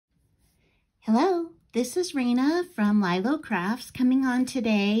Hello, this is Rena from Lilo Crafts coming on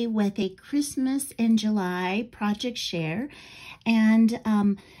today with a Christmas in July project share. And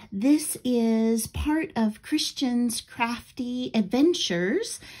this is part of Kristianne's Crafty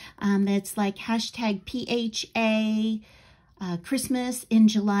Adventures. It's like hashtag PHA Christmas in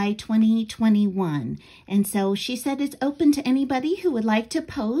July 2021. And so she said it's open to anybody who would like to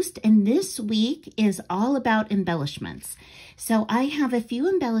post. And this week is all about embellishments. So I have a few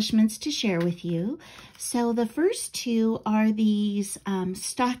embellishments to share with you. So the first two are these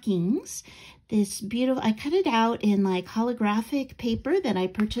stockings. This beautiful, I cut it out in like holographic paper that I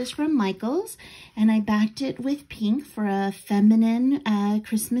purchased from Michael's, and I backed it with pink for a feminine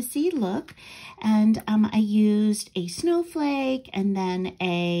Christmassy look. And I used a snowflake and then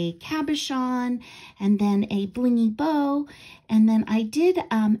a cabochon and then a blingy bow. And then I did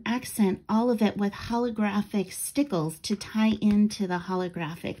accent all of it with holographic stickles to tie into the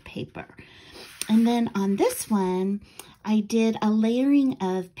holographic paper. And then on this one, I did a layering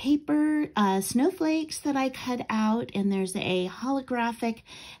of paper snowflakes that I cut out, and there's a holographic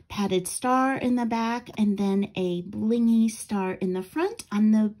padded star in the back and then a blingy star in the front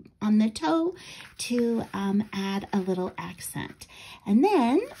on the toe to add a little accent. And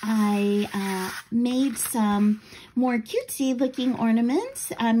then I made some more cutesy looking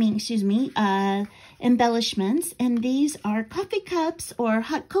ornaments, embellishments, and these are coffee cups or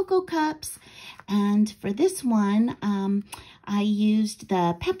hot cocoa cups. And for this one, I used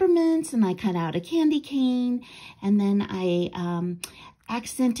the peppermints and I cut out a candy cane, and then I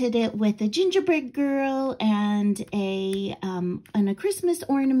accented it with a gingerbread girl and a Christmas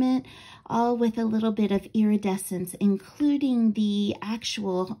ornament, all with a little bit of iridescence, including the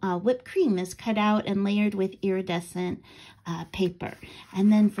actual whipped cream is cut out and layered with iridescent paper.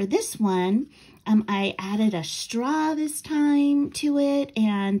 And then for this one, I added a straw this time to it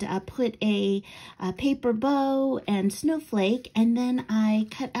and put a paper bow and snowflake, and then I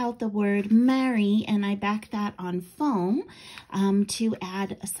cut out the word Mary and I backed that on foam to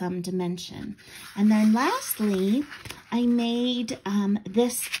add some dimension. And then lastly, I made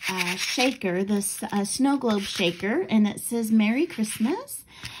this shaker, this snow globe shaker, and it says Merry Christmas.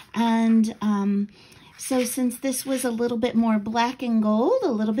 And so since this was a little bit more black and gold,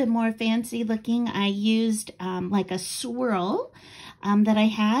 a little bit more fancy looking, I used like a swirl that I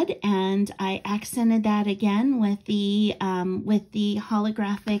had, and I accented that again with the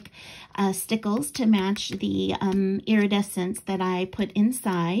holographic stickles to match the iridescence that I put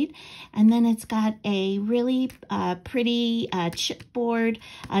inside. And then it's got a really pretty chipboard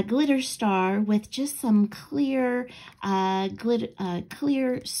glitter star with just some clear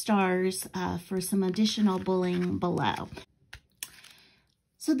clear stars for some additional bling below.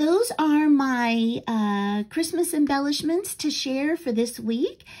 So those are my Christmas embellishments to share for this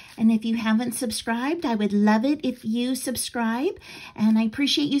week. And if you haven't subscribed, I would love it if you subscribe. And I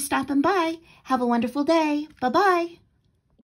appreciate you stopping by. Have a wonderful day. Bye-bye.